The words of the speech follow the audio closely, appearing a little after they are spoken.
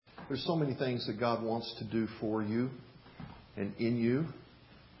There's so many things that God wants to do for you and in you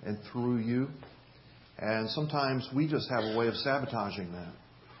and through you. And sometimes we just have a way of sabotaging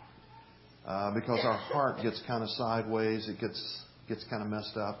that because our heart gets kind of sideways. It gets kind of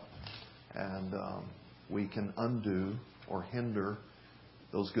messed up. And we can undo or hinder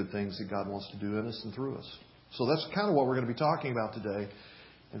those good things that God wants to do in us and through us. So that's kind of what we're going to be talking about today.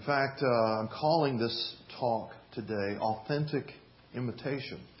 In fact, I'm calling this talk today Authentic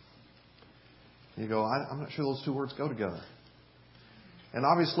Imitation. You go, I'm not sure those two words go together. And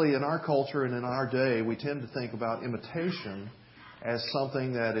obviously in our culture and in our day, we tend to think about imitation as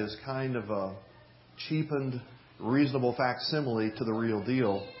something that is kind of a cheapened, reasonable facsimile to the real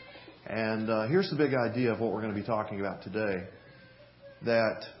deal. And here's the big idea of what we're going to be talking about today.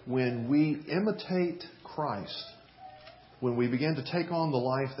 That when we imitate Christ, when we begin to take on the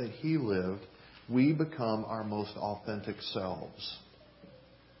life that He lived, we become our most authentic selves.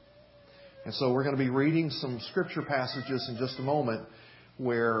 And so we're going to be reading some scripture passages in just a moment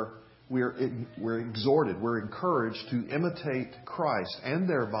where we're exhorted, we're encouraged to imitate Christ and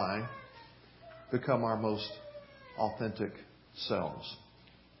thereby become our most authentic selves.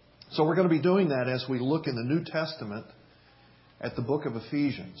 So we're going to be doing that as we look in the New Testament at the book of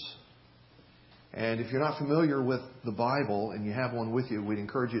Ephesians. And if you're not familiar with the Bible and you have one with you, we'd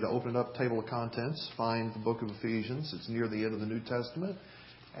encourage you to open it up, table of contents, find the book of Ephesians. It's near the end of the New Testament.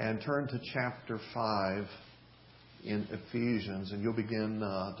 And turn to chapter 5 in Ephesians, and you'll begin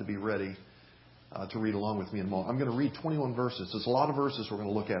to be ready to read along with me in a moment. I'm going to read 21 verses. There's a lot of verses we're going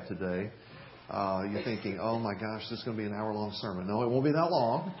to look at today. You're thinking, oh my gosh, this is going to be an hour-long sermon. No, it won't be that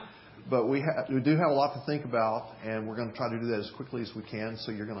long. But we do have a lot to think about, and we're going to try to do that as quickly as we can,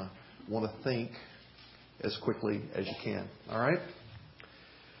 so you're going to want to think as quickly as you can. All right?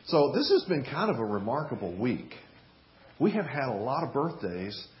 So this has been kind of a remarkable week. We have had a lot of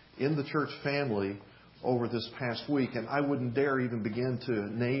birthdays in the church family over this past week, and I wouldn't dare even begin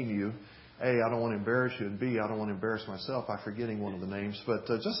to name you. A, I don't want to embarrass you, and B, I don't want to embarrass myself by forgetting one of the names. But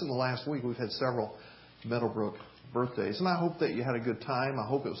just in the last week, we've had several Meadowbrook birthdays, and I hope that you had a good time. I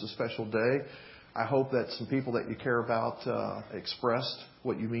hope it was a special day. I hope that some people that you care about expressed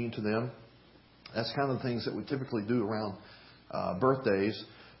what you mean to them. That's kind of the things that we typically do around birthdays.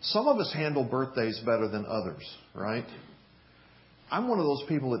 Some of us handle birthdays better than others, right? I'm one of those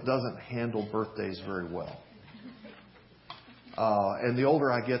people that doesn't handle birthdays very well. And the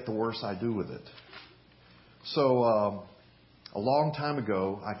older I get, the worse I do with it. So a long time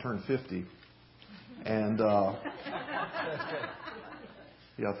ago, I turned 50. And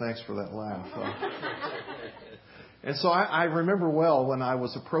yeah, thanks for that laugh. And so I remember well when I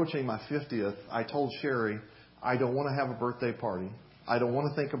was approaching my 50th, I told Sherry, I don't want to have a birthday party. I don't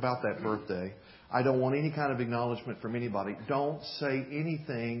want to think about that birthday. I don't want any kind of acknowledgement from anybody. Don't say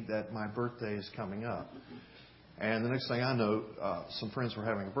anything that my birthday is coming up. And the next thing I know, some friends were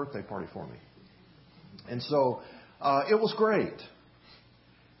having a birthday party for me. And so it was great.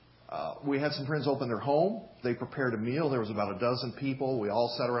 We had some friends open their home. They prepared a meal. There was about a dozen people. We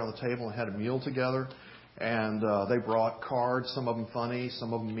all sat around the table and had a meal together. And they brought cards, some of them funny,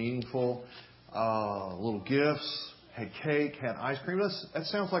 some of them meaningful, little gifts, had cake, had ice cream. That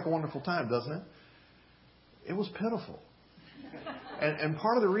sounds like a wonderful time, doesn't it? It was pitiful. And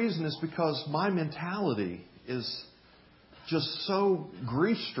part of the reason is because my mentality is just so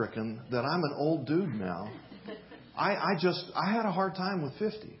grief-stricken that I'm an old dude now. I had a hard time with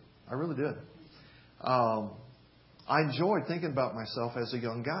 50. I really did. I enjoyed thinking about myself as a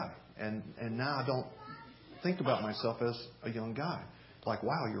young guy. And now I don't think about myself as a young guy. Like,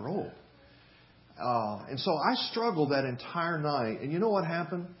 wow, you're old. And so I struggled that entire night. And you know what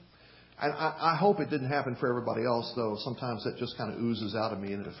happened? And I hope it didn't happen for everybody else, though sometimes that just kind of oozes out of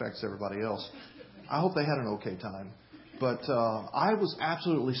me and it affects everybody else. I hope they had an okay time. But I was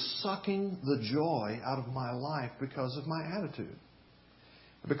absolutely sucking the joy out of my life because of my attitude.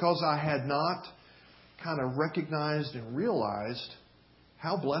 Because I had not kind of recognized and realized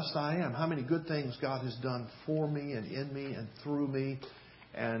how blessed I am, how many good things God has done for me and in me and through me,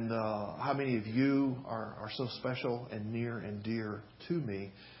 and how many of you are so special and near and dear to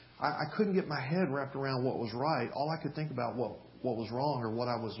me. I couldn't get my head wrapped around what was right. All I could think about what was wrong or what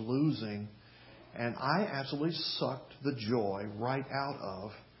I was losing. And I absolutely sucked the joy right out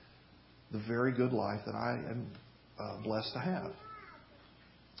of the very good life that I am blessed to have.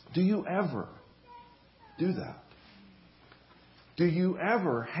 Do you ever do that? Do you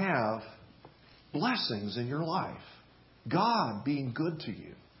ever have blessings in your life? God being good to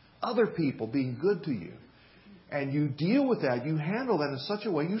you. Other people being good to you. And you deal with that. You handle that in such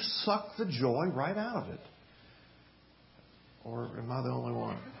a way you suck the joy right out of it. Or am I the only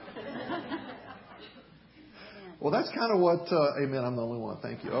one? Well, that's kind of what, amen, I'm the only one.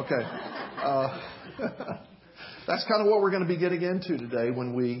 Thank you. Okay. That's kind of what we're going to be getting into today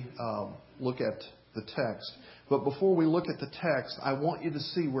when we look at the text. But before we look at the text, I want you to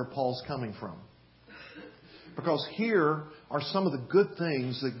see where Paul's coming from. Because here are some of the good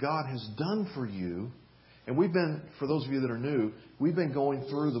things that God has done for you. And we've been, for those of you that are new, we've been going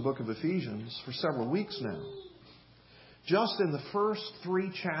through the book of Ephesians for several weeks now. Just in the first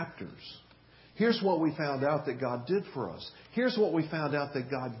 3 chapters, here's what we found out that God did for us. Here's what we found out that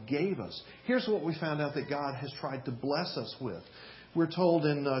God gave us. Here's what we found out that God has tried to bless us with. We're told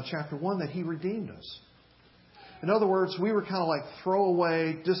in chapter 1 that He redeemed us. In other words, we were kind of like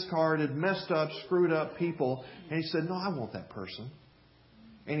throwaway, discarded, messed up, screwed up people. And He said, no, I want that person.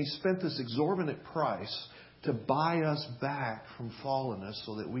 And He spent this exorbitant price to buy us back from fallenness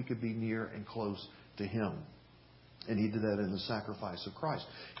so that we could be near and close to Him. And He did that in the sacrifice of Christ.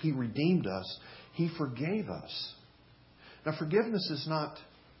 He redeemed us. He forgave us. Now, forgiveness is not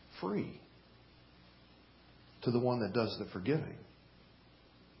free to the one that does the forgiving.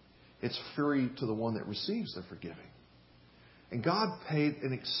 It's free to the one that receives the forgiving. And God paid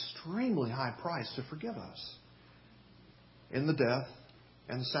an extremely high price to forgive us in the death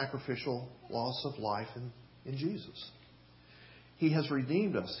and the sacrificial loss of life in Jesus. He has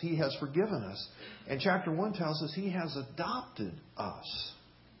redeemed us. He has forgiven us. And chapter 1 tells us He has adopted us.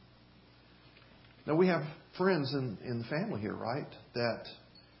 Now, we have friends in the family here, right, that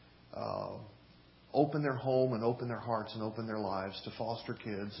open their home and open their hearts and open their lives to foster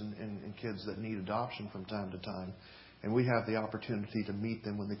kids and kids that need adoption from time to time. And we have the opportunity to meet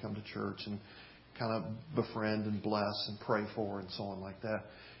them when they come to church and kind of befriend and bless and pray for and so on like that.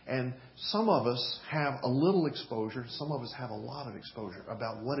 And some of us have a little exposure. Some of us have a lot of exposure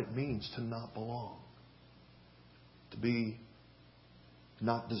about what it means to not belong. To be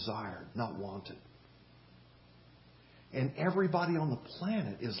not desired, not wanted. And everybody on the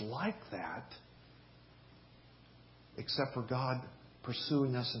planet is like that, except for God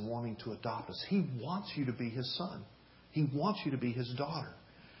pursuing us and wanting to adopt us. He wants you to be His son. He wants you to be His daughter.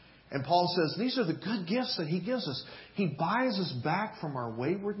 And Paul says these are the good gifts that He gives us. He buys us back from our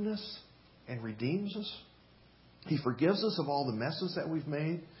waywardness and redeems us. He forgives us of all the messes that we've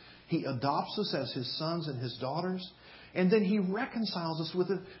made. He adopts us as His sons and His daughters. And then He reconciles us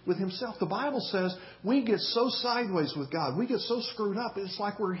with Himself. The Bible says we get so sideways with God. We get so screwed up. It's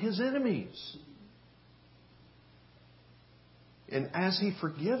like we're His enemies. And as He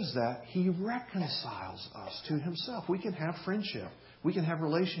forgives that, He reconciles us to Himself. We can have friendship. We can have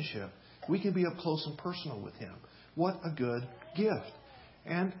relationship. We can be up close and personal with Him. What a good gift.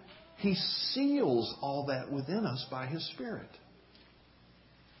 And He seals all that within us by His Spirit.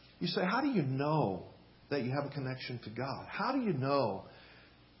 You say, how do you know that you have a connection to God? How do you know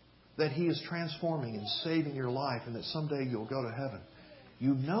that He is transforming and saving your life and that someday you'll go to heaven?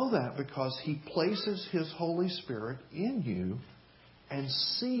 You know that because He places His Holy Spirit in you and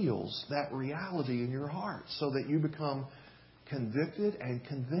seals that reality in your heart so that you become convicted and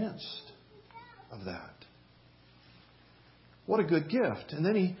convinced of that. What a good gift. And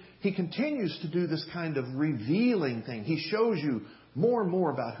then he continues to do this kind of revealing thing. He shows you more and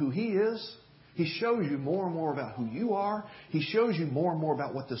more about who He is. He shows you more and more about who you are. He shows you more and more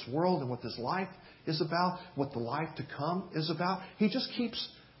about what this world and what this life is about, what the life to come is about. He just keeps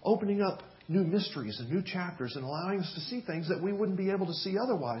opening up new mysteries and new chapters and allowing us to see things that we wouldn't be able to see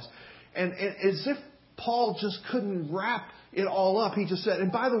otherwise. And as if Paul just couldn't wrap it all up, he just said,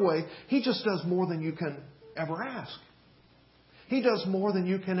 and by the way, He just does more than you can ever ask. He does more than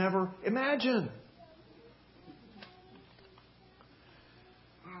you can ever imagine.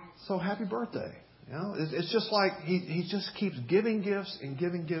 So happy birthday. You know, it's just like he just keeps giving gifts and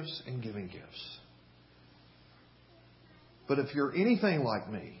giving gifts and giving gifts. But if you're anything like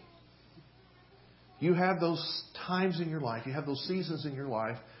me, you have those times in your life, you have those seasons in your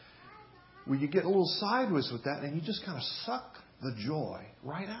life where you get a little sideways with that and you just kind of suck the joy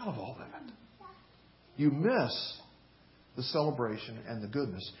right out of all that. You miss the celebration and the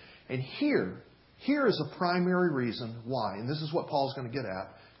goodness. And here is a primary reason why, and this is what Paul's going to get at,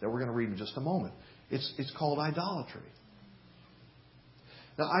 that we're going to read in just a moment. It's called idolatry.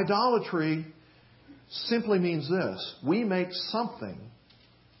 Now, idolatry simply means this. We make something,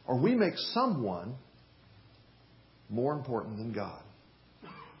 or we make someone more important than God.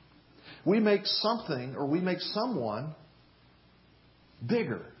 We make something, or we make someone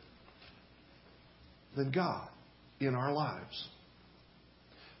bigger than God in our lives.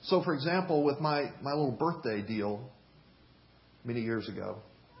 So, for example, with my little birthday deal many years ago,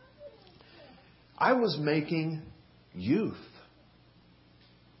 I was making youth.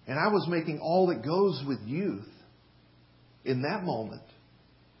 And I was making all that goes with youth in that moment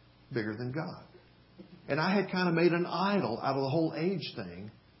bigger than God. And I had kind of made an idol out of the whole age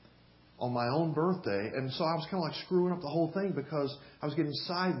thing on my own birthday. And so I was kind of like screwing up the whole thing because I was getting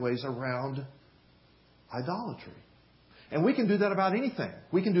sideways around idolatry. And we can do that about anything.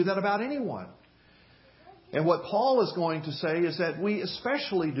 We can do that about anyone. And what Paul is going to say is that we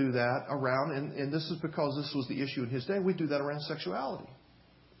especially do that around, and this is because this was the issue in his day, we do that around sexuality.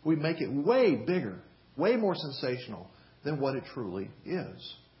 We make it way bigger, way more sensational than what it truly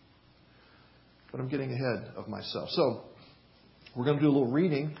is. But I'm getting ahead of myself. So we're going to do a little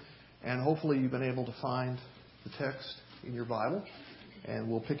reading, and hopefully you've been able to find the text in your Bible. And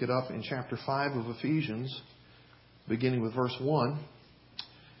we'll pick it up in chapter 5 of Ephesians, beginning with verse 1.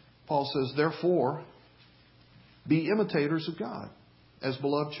 Paul says, "Therefore, be imitators of God as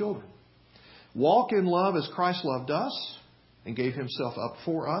beloved children. Walk in love as Christ loved us and gave Himself up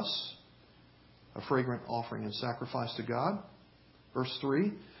for us, a fragrant offering and sacrifice to God." Verse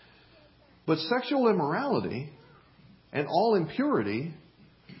 3, "But sexual immorality and all impurity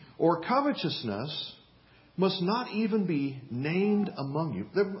or covetousness must not even be named among you."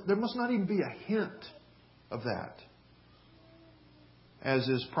 There must not even be a hint of that, as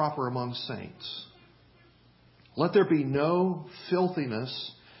is proper among saints. "Let there be no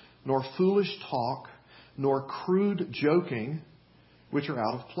filthiness, nor foolish talk, nor crude joking, which are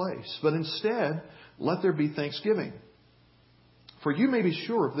out of place. But instead, let there be thanksgiving. For you may be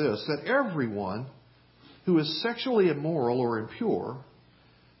sure of this, that everyone who is sexually immoral or impure,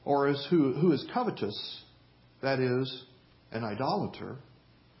 or who is covetous, that is, an idolater,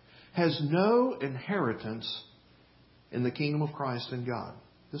 has no inheritance in the kingdom of Christ and God."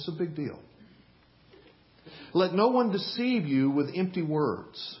 This is a big deal. "Let no one deceive you with empty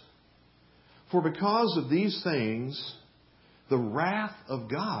words. For because of these things, the wrath of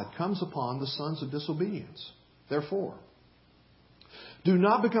God comes upon the sons of disobedience. Therefore, do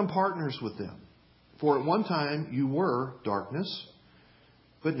not become partners with them. For at one time you were darkness,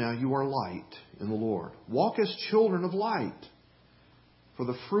 but now you are light in the Lord. Walk as children of light. For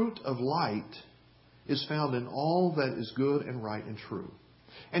the fruit of light is found in all that is good and right and true.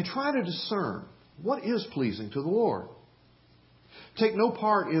 And try to discern what is pleasing to the Lord. Take no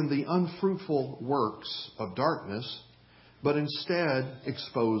part in the unfruitful works of darkness, but instead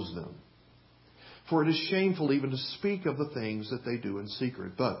expose them. For it is shameful even to speak of the things that they do in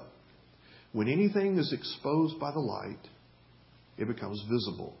secret. But when anything is exposed by the light, it becomes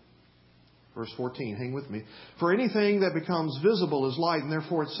visible." Verse 14, hang with me. "For anything that becomes visible is light, and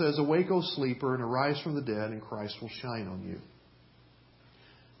therefore it says, 'Awake, O sleeper, and arise from the dead, and Christ will shine on you.'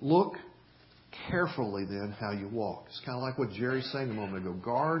 Look carefully then how you walk." It's kind of like what Jerry sang a moment ago.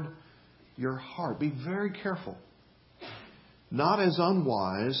 Guard your heart. Be very careful. "Not as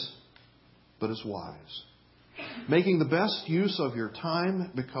unwise, but as wise. Making the best use of your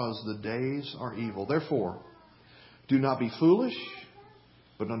time, because the days are evil. Therefore, do not be foolish,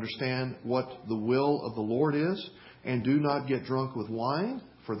 but understand what the will of the Lord is. And do not get drunk with wine,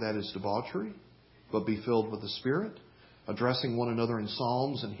 for that is debauchery, but be filled with the Spirit, addressing one another in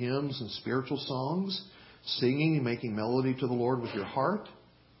psalms and hymns and spiritual songs, singing and making melody to the Lord with your heart,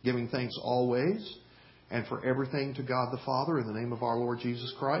 giving thanks always and for everything to God the Father in the name of our Lord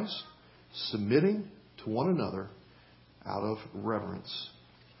Jesus Christ, submitting to one another out of reverence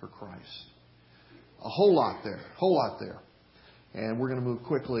for Christ." A whole lot there. And we're going to move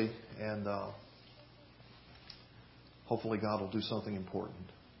quickly, and hopefully God will do something important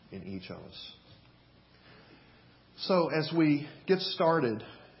in each of us. So as we get started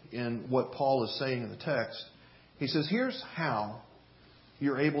in what Paul is saying in the text, he says, here's how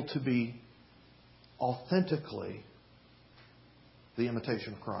you're able to be authentically the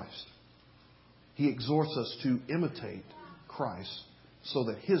imitation of Christ. He exhorts us to imitate Christ so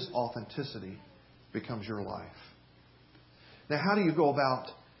that His authenticity becomes your life. Now, how do you go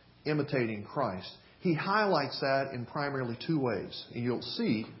about imitating Christ? He highlights that in primarily two ways. And you'll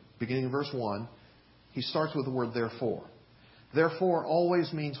see, beginning in verse 1, he starts with the word therefore. Therefore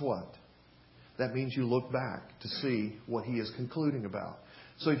always means what? That means you look back to see what he is concluding about.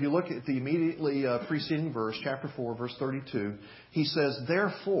 So if you look at the immediately preceding verse, chapter 4, verse 32, he says,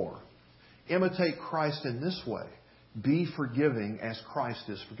 "Therefore, imitate Christ in this way. Be forgiving as Christ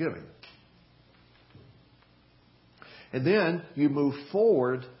is forgiving." And then you move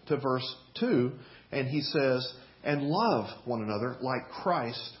forward to verse 2, and he says, "And love one another like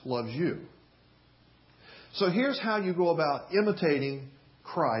Christ loves you." So here's how you go about imitating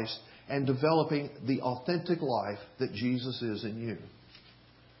Christ and developing the authentic life that Jesus is in you.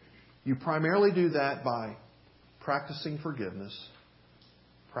 You primarily do that by practicing forgiveness,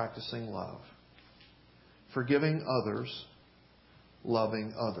 practicing love. forgiving others,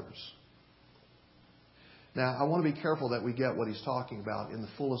 loving others. Now, I want to be careful that we get what he's talking about in the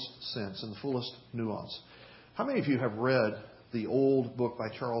fullest sense, in the fullest nuance. How many of you have read the old book by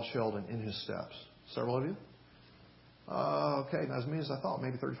Charles Sheldon, In His Steps? Several of you? Okay, not as many as I thought.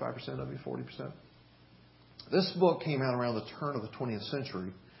 Maybe 35% of you, 40%. This book came out around the turn of the 20th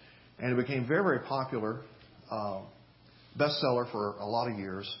century, and it became very, very popular, bestseller for a lot of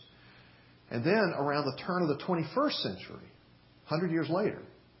years. And then around the turn of the 21st century, 100 years later,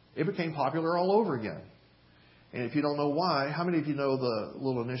 it became popular all over again. And if you don't know why, how many of you know the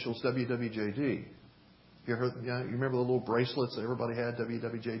little initials WWJD? You remember the little bracelets that everybody had,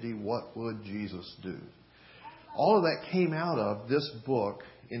 WWJD? What would Jesus do? All of that came out of this book,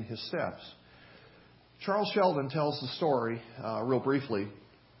 In His Steps. Charles Sheldon tells the story, real briefly,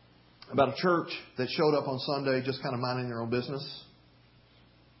 about a church that showed up on Sunday just kind of minding their own business,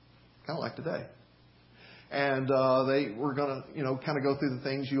 kind of like today. And they were going to, kind of go through the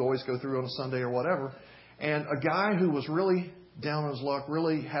things you always go through on a Sunday or whatever. And a guy who was really down on his luck,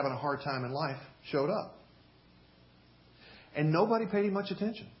 really having a hard time in life, showed up. And nobody paid him much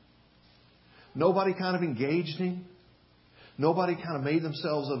attention. Nobody kind of engaged him. Nobody kind of made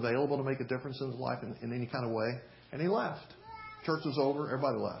themselves available to make a difference in his life in any kind of way. And he left. Church was over.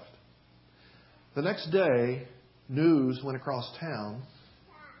 Everybody left. The next day, news went across town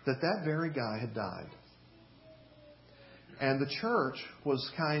that very guy had died. And the church was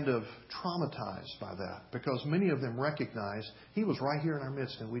kind of traumatized by that because many of them recognized he was right here in our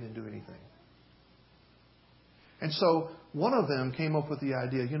midst and we didn't do anything. And so one of them came up with the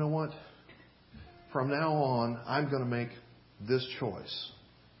idea, you know what? From now on, I'm going to make this choice.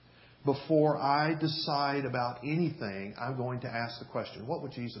 Before I decide about anything, I'm going to ask the question, what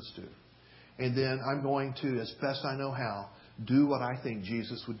would Jesus do? And then I'm going to, as best I know how, do what I think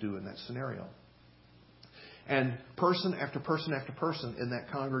Jesus would do in that scenario. And person after person after person in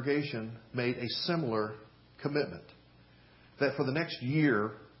that congregation made a similar commitment. That for the next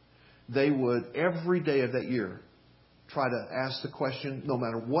year, they would, every day of that year, try to ask the question, no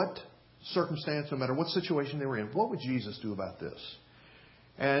matter what circumstance, no matter what situation they were in, what would Jesus do about this?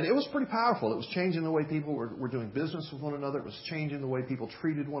 And it was pretty powerful. It was changing the way people were doing business with one another. It was changing the way people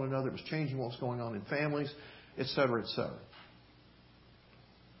treated one another. It was changing what was going on in families, etc., etc.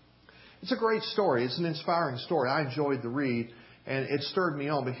 It's a great story. It's an inspiring story. I enjoyed the read, and it stirred me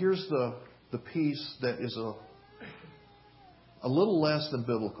on. But here's the piece that is a little less than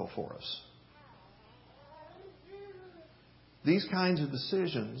biblical for us. These kinds of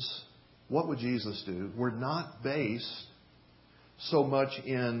decisions, what would Jesus do, were not based so much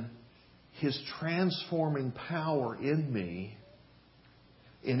in His transforming power in me,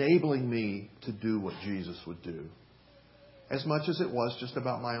 enabling me to do what Jesus would do, as much as it was just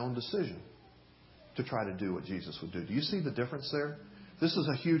about my own decision to try to do what Jesus would do. Do you see the difference there? This is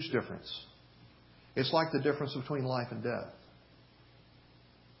a huge difference. It's like the difference between life and death.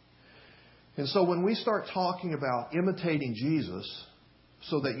 And so when we start talking about imitating Jesus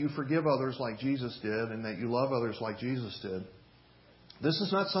so that you forgive others like Jesus did and that you love others like Jesus did, this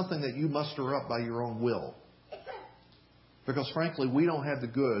is not something that you muster up by your own will. Because frankly, we don't have the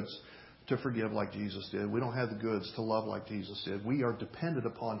goods to forgive like Jesus did. We don't have the goods to love like Jesus did. We are dependent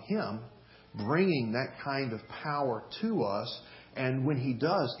upon Him bringing that kind of power to us. And when He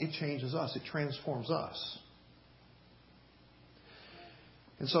does, it changes us. It transforms us.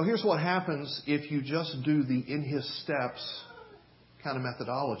 And so here's what happens if you just do the in His steps kind of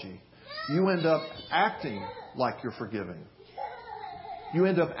methodology. You end up acting like you're forgiving. You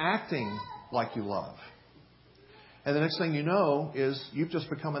end up acting like you love. And the next thing you know is you've just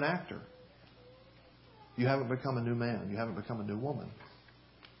become an actor. You haven't become a new man. You haven't become a new woman.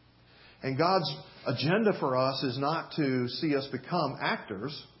 And God's agenda for us is not to see us become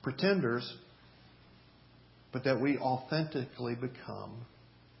actors, pretenders, but that we authentically become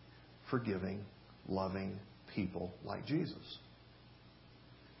forgiving, loving people like Jesus.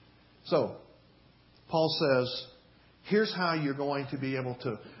 So, Paul says, here's how you're going to be able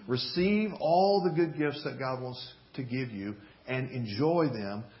to receive all the good gifts that God wants to give you and enjoy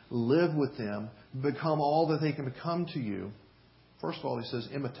them, live with them, become all that they can become to you. First of all, he says,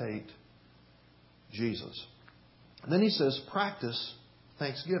 imitate Jesus. And then he says, practice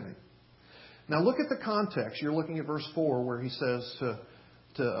thanksgiving. Now look at the context. You're looking at verse 4 where he says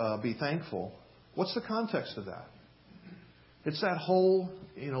to be thankful. What's the context of that? It's that whole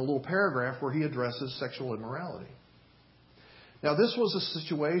little paragraph where he addresses sexual immorality. Now this was a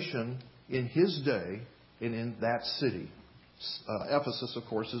situation in his day and in that city. Ephesus, of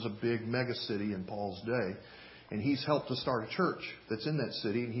course, is a big mega city in Paul's day. And he's helped to start a church that's in that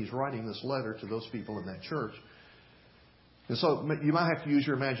city, and he's writing this letter to those people in that church. And so you might have to use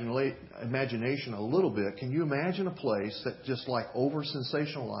your imagination a little bit. Can you imagine a place that just like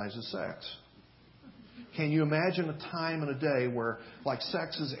over-sensationalizes sex? Can you imagine a time and a day where like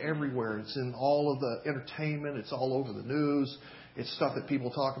sex is everywhere? It's in all of the entertainment. It's all over the news. It's stuff that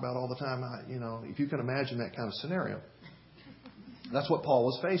people talk about all the time. If you can imagine that kind of scenario. That's what Paul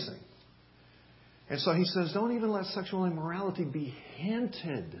was facing. And so he says, don't even let sexual immorality be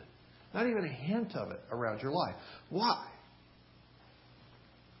hinted. Not even a hint of it around your life. Why?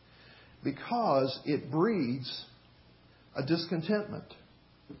 Because it breeds a discontentment.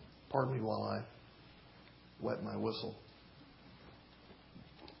 Pardon me while I wet my whistle.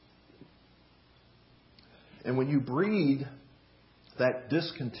 And when you breed that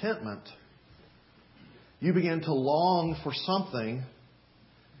discontentment, you begin to long for something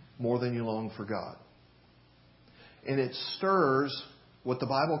more than you long for God. And it stirs what the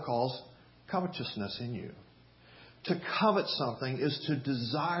Bible calls covetousness in you. To covet something is to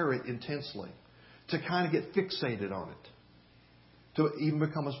desire it intensely. To kind of get fixated on it. To even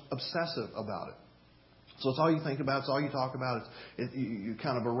become obsessive about it. So it's all you think about. It's all you talk about. You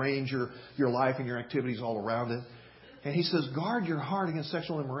kind of arrange your life and your activities all around it. And he says, guard your heart against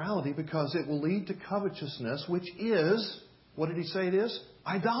sexual immorality because it will lead to covetousness, which is, what did he say it is?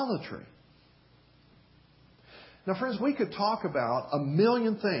 Idolatry. Now, friends, we could talk about a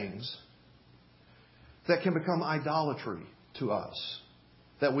million things that can become idolatry to us,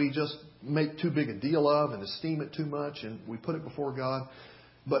 that we just make too big a deal of and esteem it too much, and we put it before God.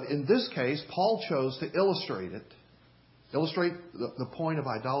 But in this case, Paul chose to illustrate the point of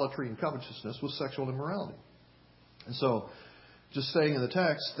idolatry and covetousness with sexual immorality. And so, just staying in the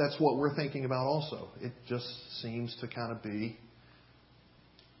text, that's what we're thinking about also. It just seems to kind of be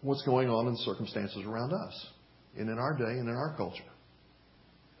what's going on in the circumstances around us, and in our day and in our culture.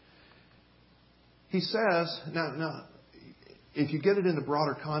 He says, now, if you get it in the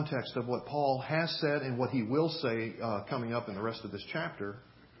broader context of what Paul has said and what he will say coming up in the rest of this chapter,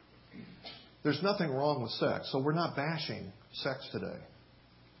 there's nothing wrong with sex. So we're not bashing sex today.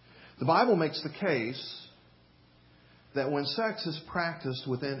 The Bible makes the case that when sex is practiced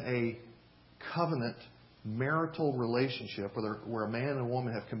within a covenant marital relationship where a man and a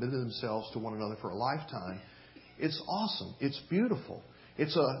woman have committed themselves to one another for a lifetime, it's awesome. It's beautiful.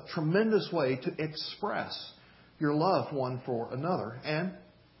 It's a tremendous way to express your love one for another and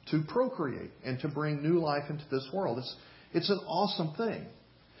to procreate and to bring new life into this world. It's an awesome thing.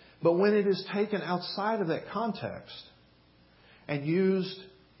 But when it is taken outside of that context and used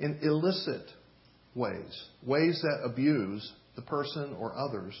in illicit ways that abuse the person or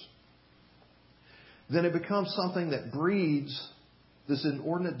others, then it becomes something that breeds this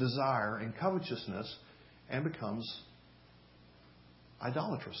inordinate desire and covetousness and becomes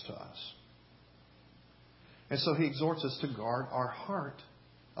idolatrous to us. And so he exhorts us to guard our heart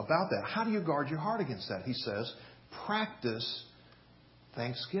about that. How do you guard your heart against that? He says, practice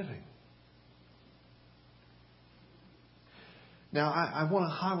thanksgiving. Now, I want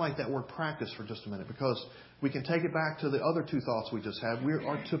to highlight that word practice for just a minute because we can take it back to the other two thoughts we just had. We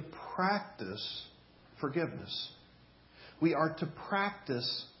are to practice forgiveness. We are to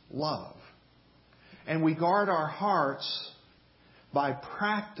practice love. And we guard our hearts by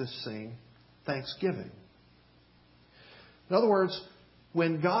practicing thanksgiving. In other words,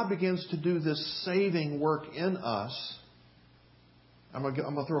 when God begins to do this saving work in us, I'm going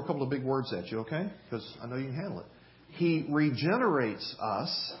to throw a couple of big words at you, okay? Because I know you can handle it. He regenerates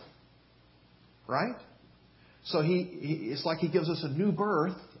us, right? So it's like He gives us a new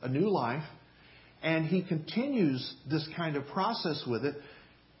birth, a new life, and He continues this kind of process with it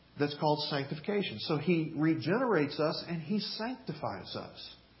that's called sanctification. So He regenerates us and He sanctifies us.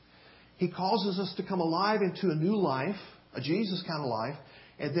 He causes us to come alive into a new life, a Jesus kind of life,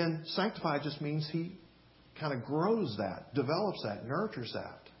 and then sanctify just means He kind of grows that, develops that, nurtures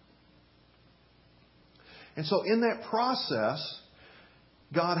that. And so in that process,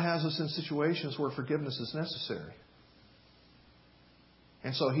 God has us in situations where forgiveness is necessary.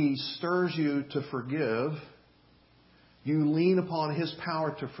 And so He stirs you to forgive. You lean upon His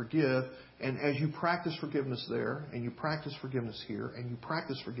power to forgive. And as you practice forgiveness there, and you practice forgiveness here, and you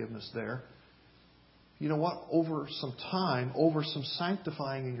practice forgiveness there, you know what? Over some time, over some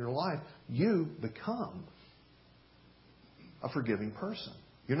sanctifying in your life, you become a forgiving person.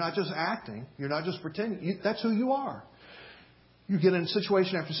 You're not just acting. You're not just pretending. That's who you are. You get in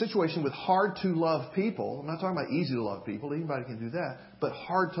situation after situation with hard-to-love people. I'm not talking about easy-to-love people. Anybody can do that. But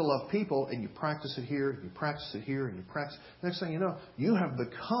hard-to-love people, and you practice it here, and you practice it here, and you practice. Next thing you know, you have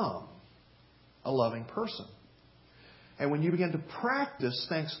become a loving person. And when you begin to practice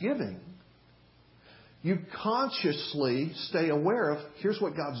thanksgiving, you consciously stay aware of, here's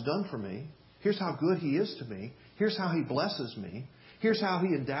what God's done for me. Here's how good He is to me. Here's how He blesses me. Here's how He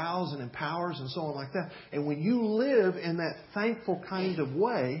endows and empowers and so on like that. And when you live in that thankful kind of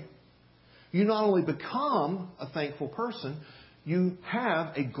way, you not only become a thankful person, you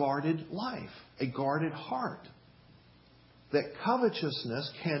have a guarded life, a guarded heart that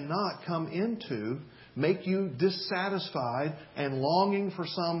covetousness cannot come into, make you dissatisfied and longing for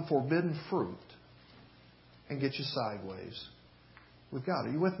some forbidden fruit and get you sideways with God.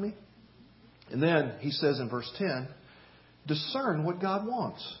 Are you with me? And then he says in verse 10, discern what God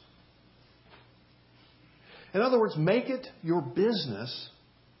wants. In other words, make it your business,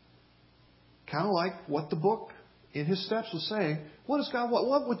 kind of like what the book in His Steps was saying. What does God want?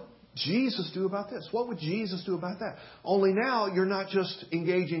 What would Jesus do about this? What would Jesus do about that? Only now you're not just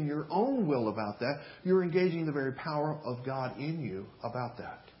engaging your own will about that. You're engaging the very power of God in you about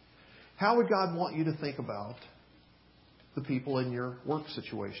that. How would God want you to think about the people in your work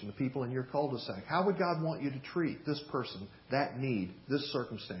situation, the people in your cul-de-sac? How would God want you to treat this person, that need, this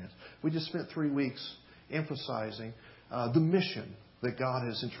circumstance? We just spent 3 weeks emphasizing the mission that God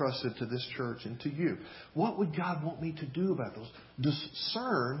has entrusted to this church and to you. What would God want me to do about those?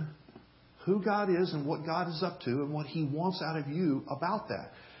 Discern who God is and what God is up to and what He wants out of you about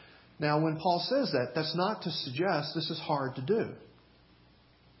that. Now, when Paul says that, that's not to suggest this is hard to do.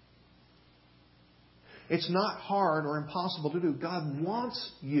 It's not hard or impossible to do. God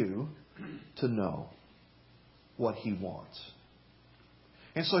wants you to know what He wants.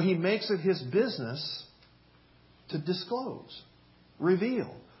 And so He makes it His business to disclose,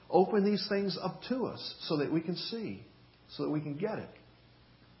 reveal, open these things up to us so that we can see, so that we can get it.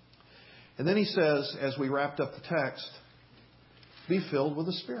 And then he says, as we wrapped up the text, be filled with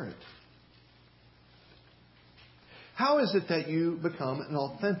the Spirit. How is it that you become an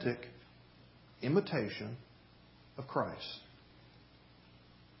authentic imitation of Christ?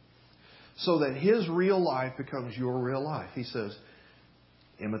 So that His real life becomes your real life. He says,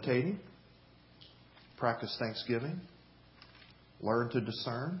 imitating, practice thanksgiving, learn to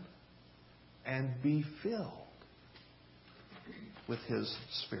discern, and be filled with His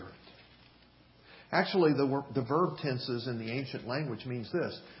Spirit. Actually, the verb tenses in the ancient language means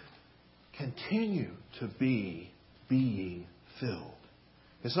this: continue to be being filled.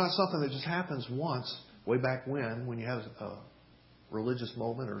 It's not something that just happens once, way back when you have a religious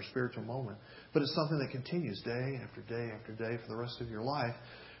moment or a spiritual moment. But it's something that continues day after day after day for the rest of your life,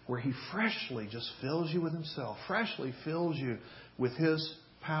 where He freshly just fills you with Himself, freshly fills you with His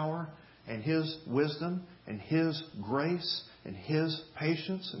power and His wisdom and His grace and His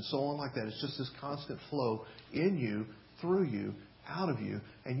patience and so on like that. It's just this constant flow in you, through you, out of you,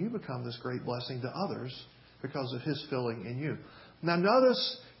 and you become this great blessing to others because of His filling in you. Now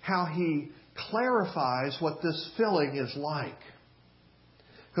notice how he clarifies what this filling is like.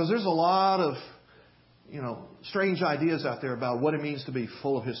 Because there's a lot of, strange ideas out there about what it means to be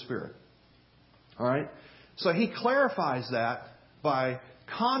full of His Spirit. All right? So he clarifies that by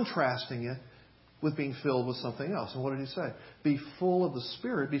contrasting it with being filled with something else. And what did he say? Be full of the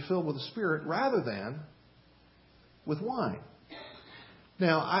Spirit, be filled with the Spirit rather than with wine.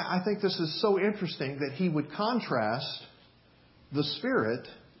 Now, I think this is so interesting that he would contrast the Spirit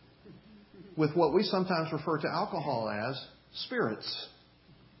with what we sometimes refer to alcohol as spirits.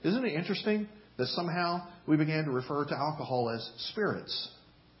 Isn't it interesting that somehow we began to refer to alcohol as spirits?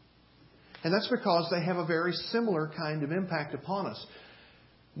 And that's because they have a very similar kind of impact upon us.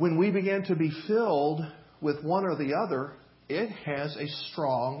 When we begin to be filled with one or the other, it has a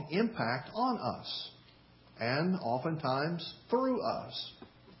strong impact on us. And oftentimes through us.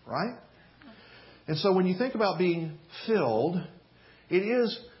 Right? And so when you think about being filled, it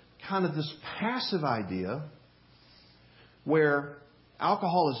is kind of this passive idea where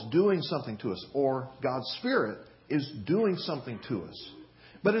alcohol is doing something to us, or God's Spirit is doing something to us.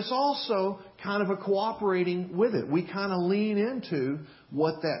 But it's also kind of a cooperating with it. We kind of lean into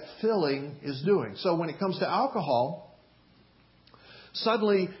what that filling is doing. So when it comes to alcohol,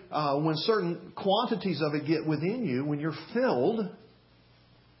 suddenly when certain quantities of it get within you, when you're filled,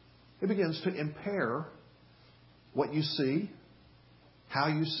 it begins to impair what you see, how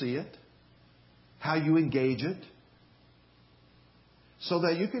you see it, how you engage it, so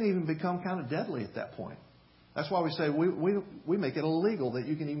that you can even become kind of deadly at that point. That's why we say we make it illegal that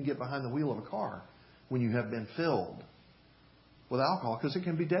you can even get behind the wheel of a car when you have been filled with alcohol, because it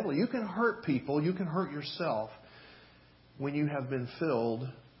can be deadly. You can hurt people, you can hurt yourself when you have been filled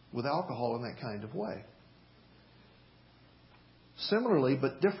with alcohol in that kind of way. Similarly,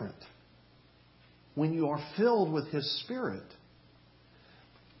 but different. when you are filled with His Spirit,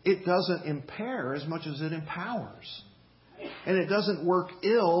 it doesn't impair as much as it empowers. And it doesn't work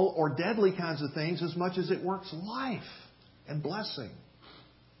ill or deadly kinds of things as much as it works life and blessing.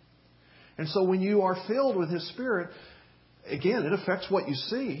 And so when you are filled with His Spirit, again, it affects what you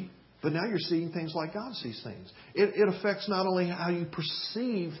see, but now you're seeing things like God sees things. It affects not only how you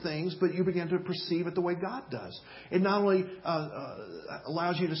perceive things, but you begin to perceive it the way God does. It not only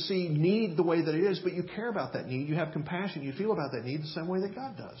allows you to see need the way that it is, but you care about that need. You have compassion. You feel about that need the same way that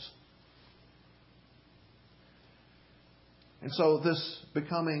God does. And so this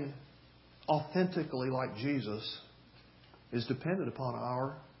becoming authentically like Jesus is dependent upon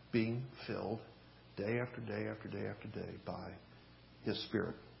our being filled day after day after day after day by His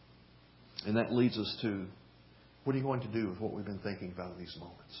Spirit. And that leads us to, what are you going to do with what we've been thinking about in these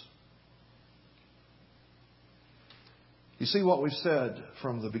moments? You see, what we've said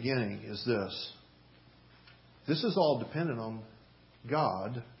from the beginning is this. This is all dependent on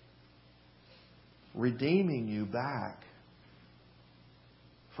God redeeming you back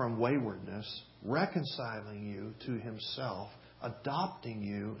from waywardness, reconciling you to Himself, adopting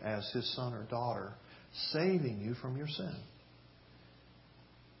you as His son or daughter, saving you from your sin.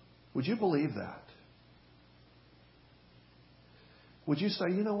 Would you believe that? Would you say,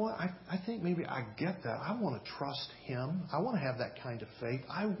 you know what, I think maybe I get that. I want to trust Him. I want to have that kind of faith.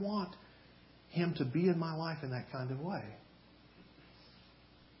 I want Him to be in my life in that kind of way.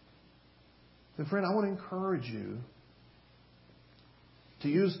 And friend, I want to encourage you to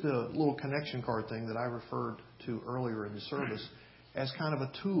use the little connection card thing that I referred to earlier in the service as kind of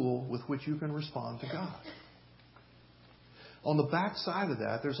a tool with which you can respond to God. On the back side of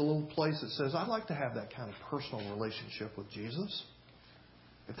that, there's a little place that says, I'd like to have that kind of personal relationship with Jesus.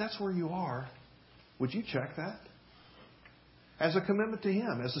 If that's where you are, would you check that? As a commitment to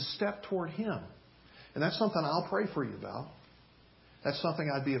Him, as a step toward Him. And that's something I'll pray for you about. That's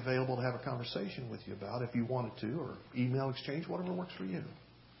something I'd be available to have a conversation with you about if you wanted to, or email exchange, whatever works for you.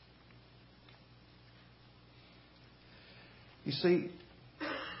 You see,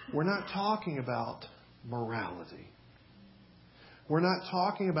 we're not talking about morality. We're not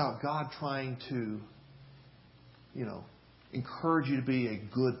talking about God trying to, encourage you to be a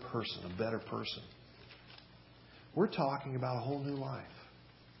good person, a better person. We're talking about a whole new life.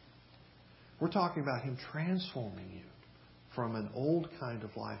 We're talking about Him transforming you from an old kind of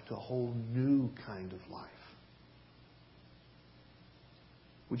life to a whole new kind of life.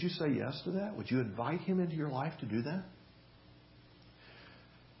 Would you say yes to that? Would you invite Him into your life to do that?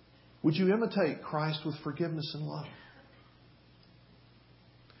 Would you imitate Christ with forgiveness and love?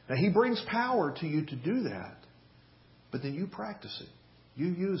 Now, He brings power to you to do that, but then you practice it. You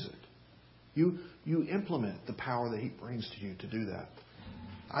use it. You implement the power that He brings to you to do that.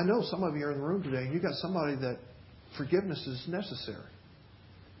 I know some of you are in the room today and you've got somebody that forgiveness is necessary.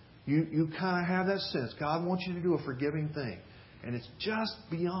 You kind of have that sense. God wants you to do a forgiving thing. And it's just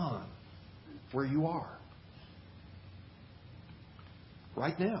beyond where you are.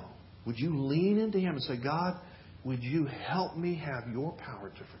 Right now, would you lean into Him and say, God, would you help me have your power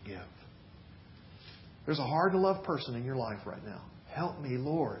to forgive? There's a hard-to-love person in your life right now. Help me,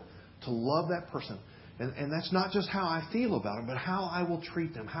 Lord, to love that person. And that's not just how I feel about them, but how I will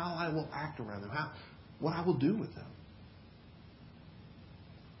treat them, how I will act around them, what I will do with them.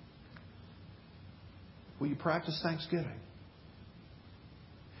 Will you practice thanksgiving?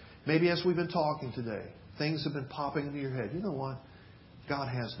 Maybe as we've been talking today, things have been popping into your head. You know what? God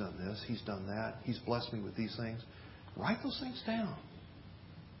has done this. He's done that. He's blessed me with these things. Write those things down.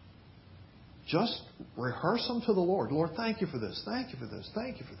 Just rehearse them to the Lord. Lord, thank you for this. Thank you for this.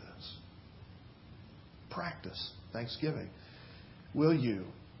 Thank you for this. Practice thanksgiving. Will you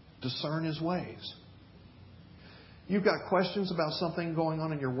discern His ways? You've got questions about something going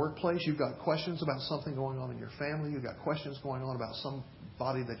on in your workplace. You've got questions about something going on in your family. You've got questions going on about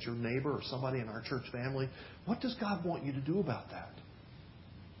somebody that's your neighbor or somebody in our church family. What does God want you to do about that?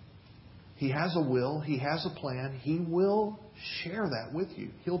 He has a will. He has a plan. He will share that with you.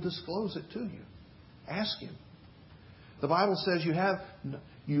 He'll disclose it to you. Ask Him. The Bible says you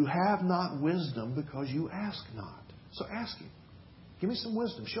have not wisdom because you ask not. So ask Him. Give me some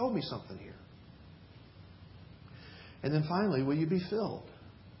wisdom. Show me something here. And then finally, will you be filled?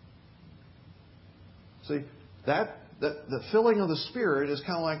 See, the filling of the Spirit is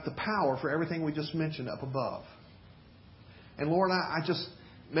kind of like the power for everything we just mentioned up above. And Lord,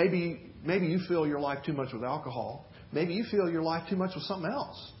 maybe you fill your life too much with alcohol. Maybe you fill your life too much with something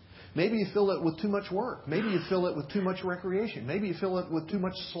else. Maybe you fill it with too much work. Maybe you fill it with too much recreation. Maybe you fill it with too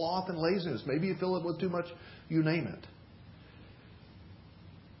much sloth and laziness. Maybe you fill it with too much, you name it.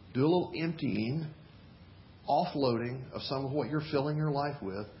 Do a little emptying offloading of some of what you're filling your life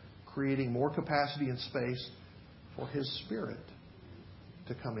with, creating more capacity and space for His Spirit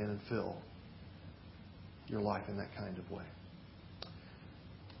to come in and fill your life in that kind of way.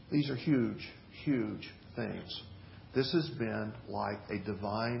 These are huge, huge things. This has been like a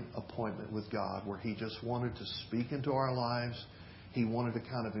divine appointment with God where He just wanted to speak into our lives. He wanted to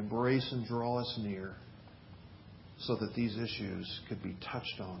kind of embrace and draw us near so that these issues could be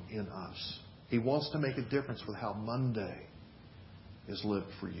touched on in us. He wants to make a difference with how Monday is lived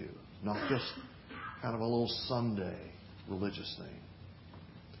for you, not just kind of a little Sunday religious thing.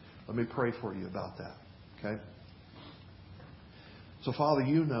 Let me pray for you about that, okay? So, Father,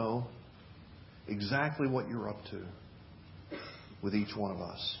 you know exactly what you're up to with each one of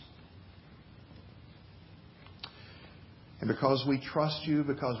us. And because we trust you,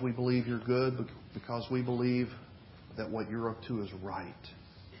 because we believe you're good, because we believe that what you're up to is right,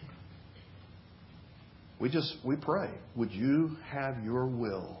 we pray, would you have your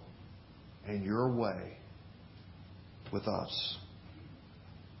will and your way with us,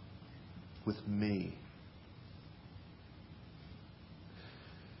 with me.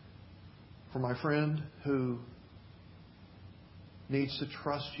 For my friend who needs to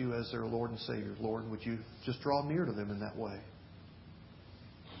trust you as their Lord and Savior, Lord, would you just draw near to them in that way?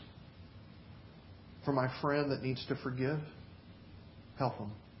 For my friend that needs to forgive, help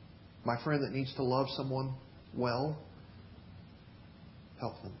them. My friend that needs to love someone well,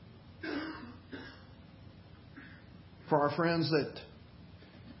 help them. For our friends that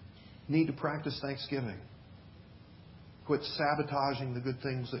need to practice thanksgiving, quit sabotaging the good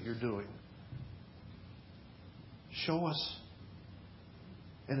things that you're doing. Show us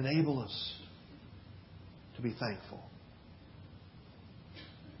and enable us to be thankful.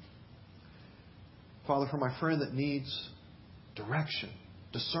 Father, for my friend that needs direction,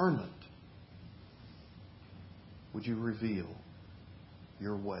 discernment, would you reveal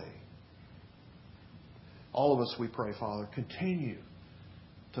your way? All of us, we pray, Father, continue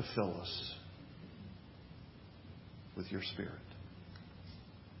to fill us with your Spirit.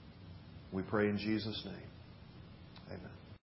 We pray in Jesus' name. Amen.